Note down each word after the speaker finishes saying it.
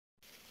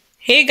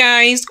Hey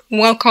guys,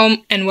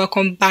 welcome and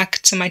welcome back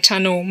to my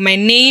channel. My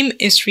name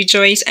is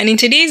Rejoice, and in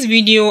today's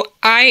video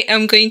I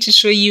am going to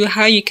show you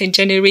how you can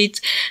generate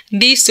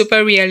these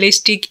super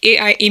realistic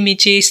AI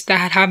images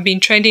that have been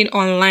trending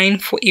online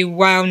for a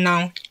while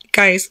now.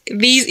 Guys,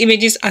 these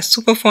images are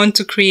super fun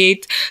to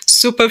create,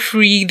 super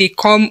free. They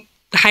come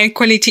high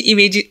quality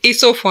images. It's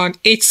so fun.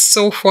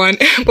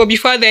 But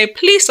before that,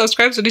 please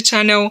subscribe to the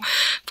channel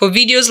for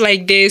videos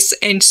like this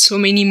and so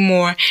many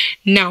more.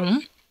 Now,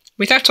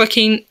 without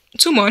talking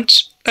too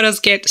much, let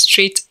us get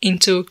straight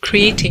into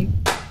creating.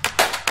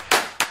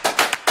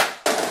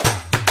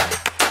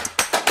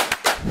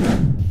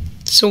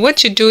 So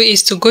what you do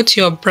is to go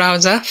to your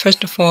browser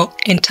first of all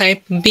and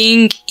type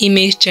Bing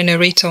Image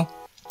Generator.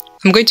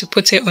 I'm going to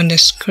put it on the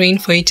screen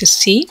for you to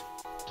see.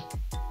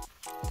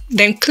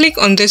 Then click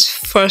on this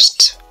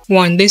first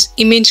one, this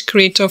image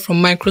creator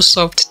from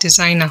Microsoft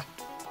Designer.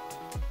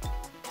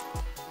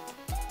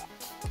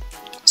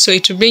 So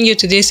it will bring you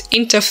to this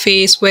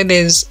interface where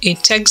there's a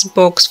text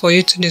box for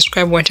you to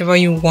describe whatever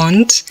you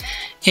want,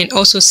 and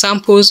also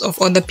samples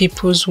of other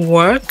people's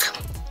work,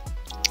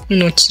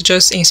 to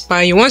just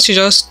inspire you. Once you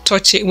just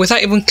touch it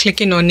without even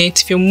clicking on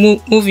it, if you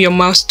move your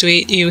mouse to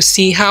it, you'll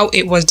see how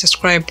it was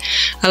described.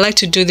 I like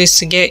to do this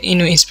to get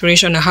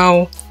inspiration on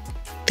how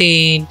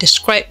they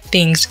describe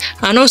things.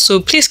 And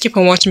also please keep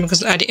on watching,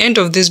 because at the end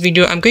of this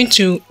video I'm going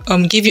to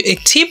give you a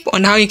tip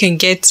on how you can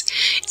get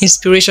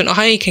inspiration or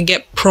how you can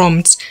get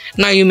prompts.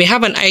 Now you may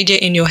have an idea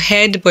in your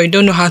head but you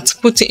don't know how to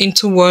put it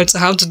into words or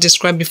how to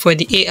describe before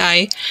the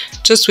AI.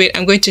 Just wait,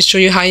 I'm going to show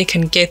you how you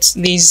can get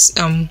these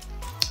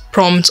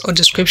prompts or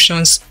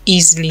descriptions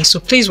easily. So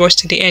please watch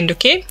to the end,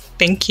 okay?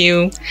 Thank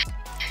you.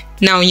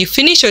 Now you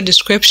finish your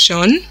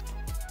description,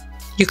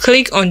 you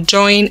click on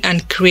join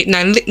and create.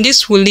 Now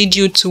this will lead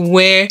you to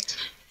where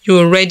you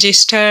will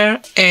register,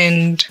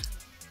 and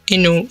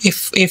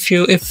if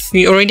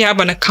you already have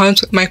an account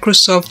with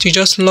Microsoft, you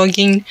just log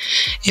in.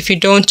 If you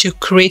don't, you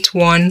create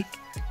one.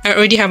 I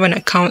already have an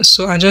account,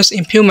 so I just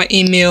input my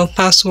email,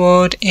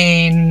 password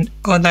and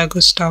all that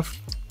good stuff.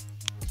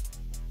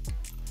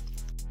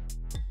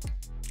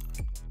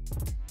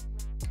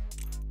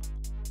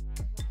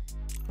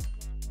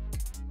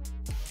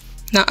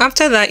 Now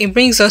after that, it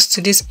brings us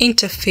to this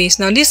interface.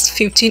 Now this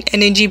 15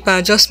 energy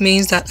bar just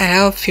means that I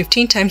have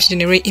 15 times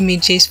generate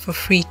images for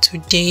free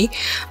today,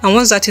 and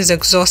once that is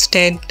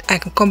exhausted I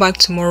can come back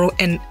tomorrow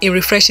and it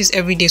refreshes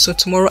every day. So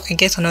tomorrow I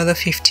get another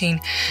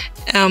 15.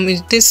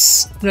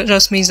 This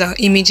just means that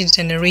image is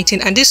generating,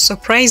 and this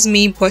surprise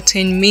me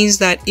button means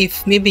that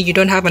if maybe you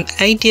don't have an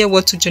idea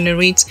what to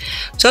generate,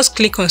 just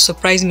click on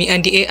surprise me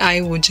and the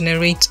AI will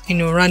generate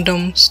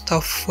random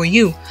stuff for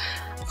you.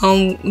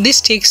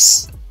 This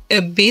takes a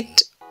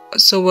bit,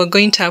 so we're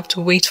going to have to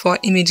wait for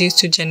images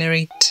to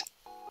generate.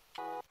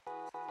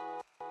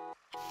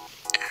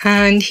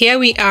 And here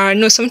we are.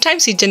 No,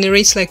 sometimes it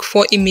generates like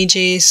 4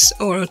 images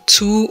or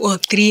 2 or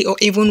 3 or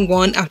even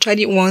 1. I've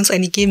tried it once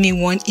and it gave me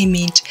 1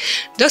 image.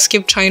 Just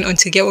keep trying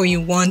until you get what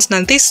you want.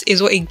 Now this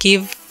is what it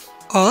gave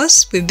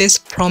us with this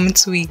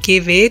prompt we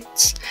gave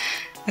it.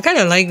 I kind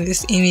of like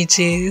these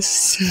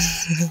images.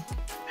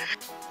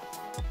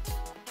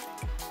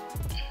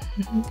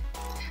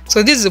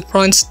 So this is the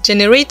prompt: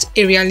 generate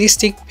a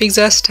realistic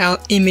Pixar style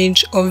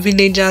image of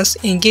villagers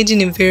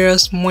engaging in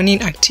various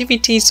morning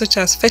activities such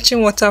as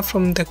fetching water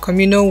from the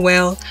communal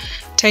well,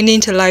 tending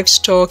to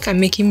livestock, and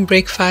making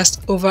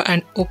breakfast over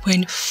an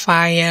open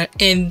fire.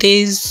 And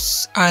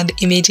these are the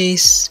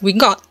images we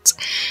got.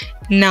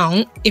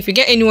 Now if you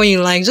get anyone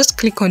you like, just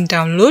click on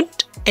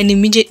download and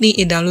immediately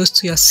it downloads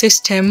to your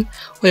system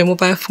or your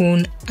mobile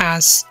phone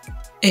as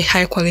a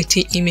high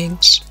quality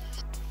image.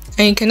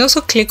 And you can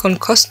also click on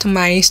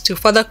customize to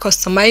further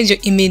customize your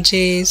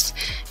images,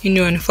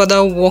 and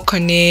further work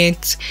on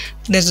it.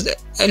 There's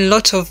a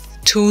lot of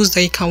tools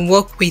that you can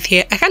work with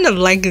here. I kind of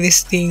like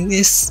this thing,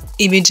 this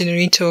image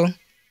generator. It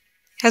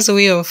has a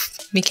way of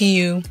making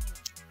you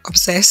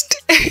obsessed.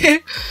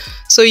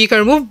 So you can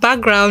remove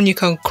background, you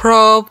can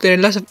crop, there are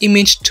a lot of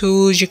image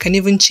tools, you can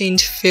even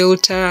change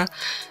filter.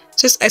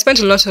 I spent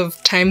a lot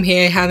of time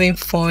here having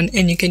fun,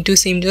 and you can do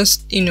things,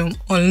 just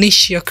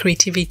unleash your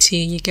creativity.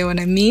 You get what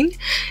I mean?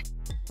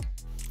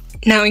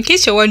 Now in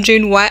case you're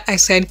wondering why I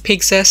said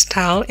Pixar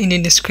style in the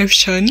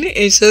description,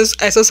 it's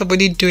just I saw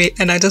somebody do it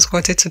and I just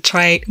wanted to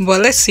try it.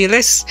 But let's see,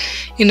 let's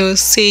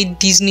say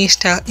Disney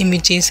style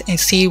images and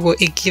see what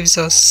it gives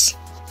us.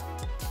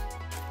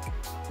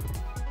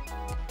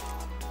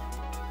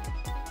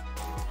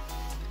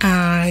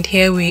 And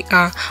here we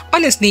are.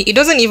 Honestly, it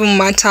doesn't even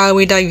matter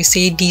whether you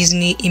say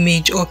Disney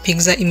image or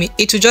Pixar image.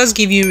 It will just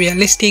give you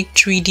realistic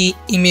 3D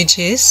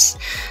images,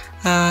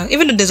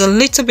 even though there's a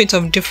little bit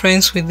of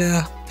difference with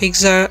the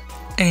Pixar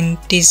and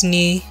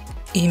Disney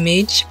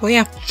image. But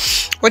yeah,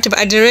 whatever.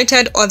 I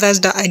generated others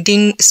that I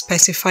didn't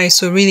specify,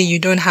 so really you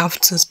don't have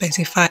to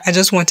specify. I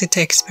just wanted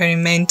to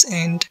experiment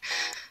and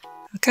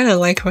I kind of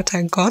like what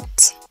I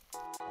got.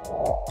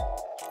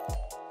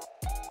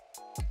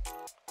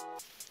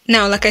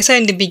 Now, like I said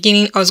in the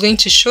beginning, I was going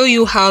to show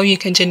you how you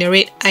can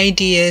generate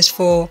ideas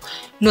for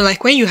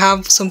like when you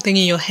have something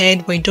in your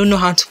head but you don't know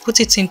how to put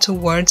it into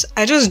words,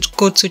 I just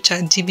go to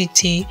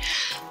ChatGPT.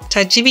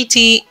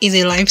 ChatGPT is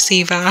a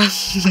lifesaver.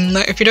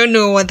 If you don't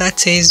know what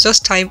that is,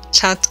 just type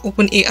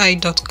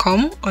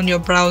chatopenai.com on your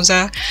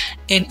browser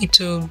and it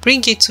will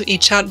bring you to a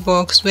chat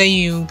box where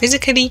you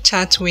basically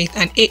chat with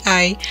an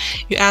AI.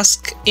 You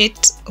ask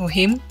it or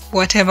him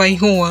whatever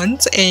you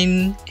want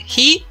and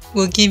he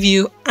will give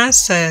you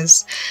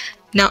answers.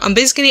 Now I'm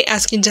basically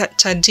asking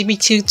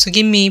ChatGPT to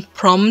give me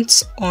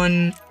prompts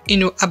on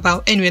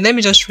about, anyway, let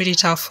me just read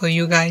it out for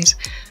you guys.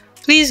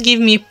 Please give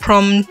me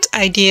prompt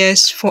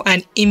ideas for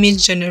an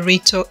image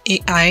generator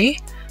AI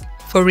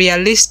for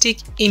realistic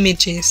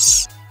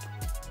images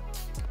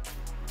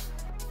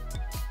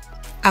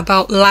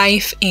about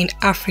life in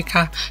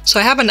Africa. So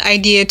I have an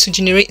idea to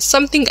generate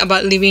something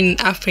about living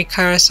in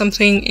Africa,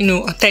 something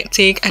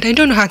authentic, and I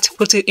don't know how to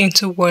put it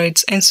into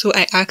words. And so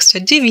I asked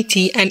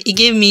ChatGPT and it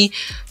gave me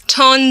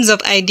tons of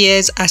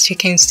ideas, as you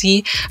can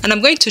see, and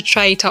I'm going to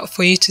try it out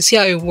for you to see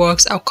how it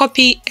works. I'll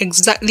copy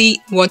exactly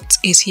what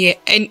is here,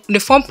 and the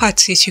fun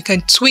part is you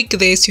can tweak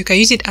this, you can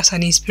use it as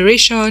an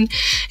inspiration,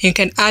 you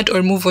can add or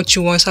remove what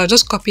you want. So I'll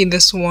just copy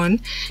this one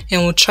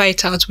and we'll try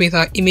it out with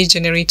our image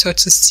generator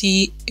to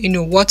see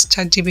what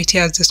ChatGPT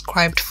has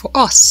described for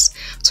us.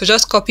 So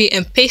just copy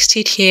and paste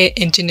it here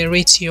and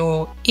generate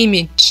your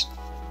image.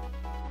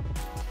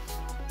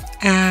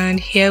 And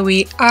here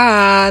we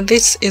are.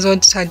 This is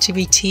what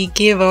ChatGPT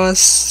gave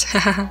us.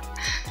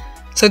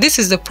 So this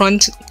is the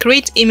prompt: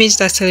 create image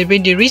that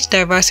celebrate the rich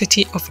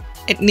diversity of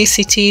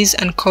ethnicities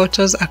and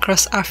cultures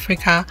across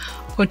Africa,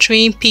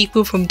 portraying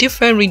people from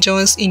different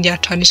regions in their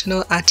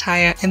traditional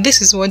attire. And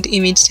this is what the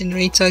image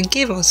generator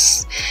gave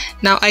us.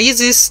 Now I use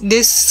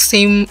this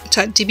same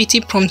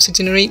ChatGPT prompt to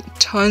generate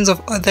tons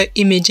of other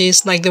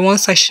images like the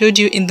ones I showed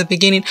you in the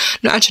beginning.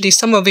 No, actually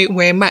some of it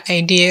were my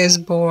ideas,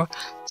 but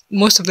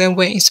most of them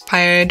were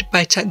inspired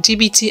by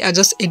ChatGPT. I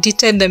just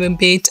edited them a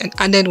bit and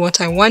added what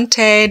I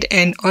wanted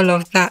and all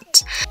of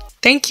that.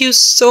 Thank you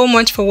so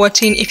much for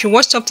watching. If you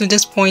watched up to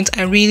this point,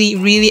 I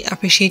really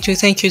appreciate you.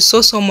 Thank you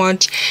so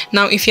much.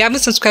 Now, if you haven't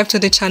subscribed to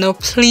the channel,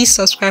 please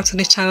subscribe to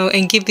the channel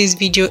and give this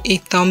video a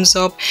thumbs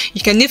up. You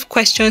can leave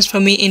questions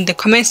for me in the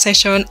comment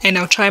section and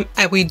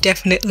I will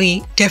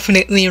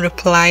definitely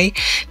reply.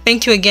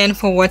 Thank you again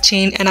for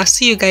watching and I'll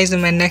see you guys in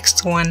my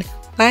next one.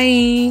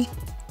 Bye.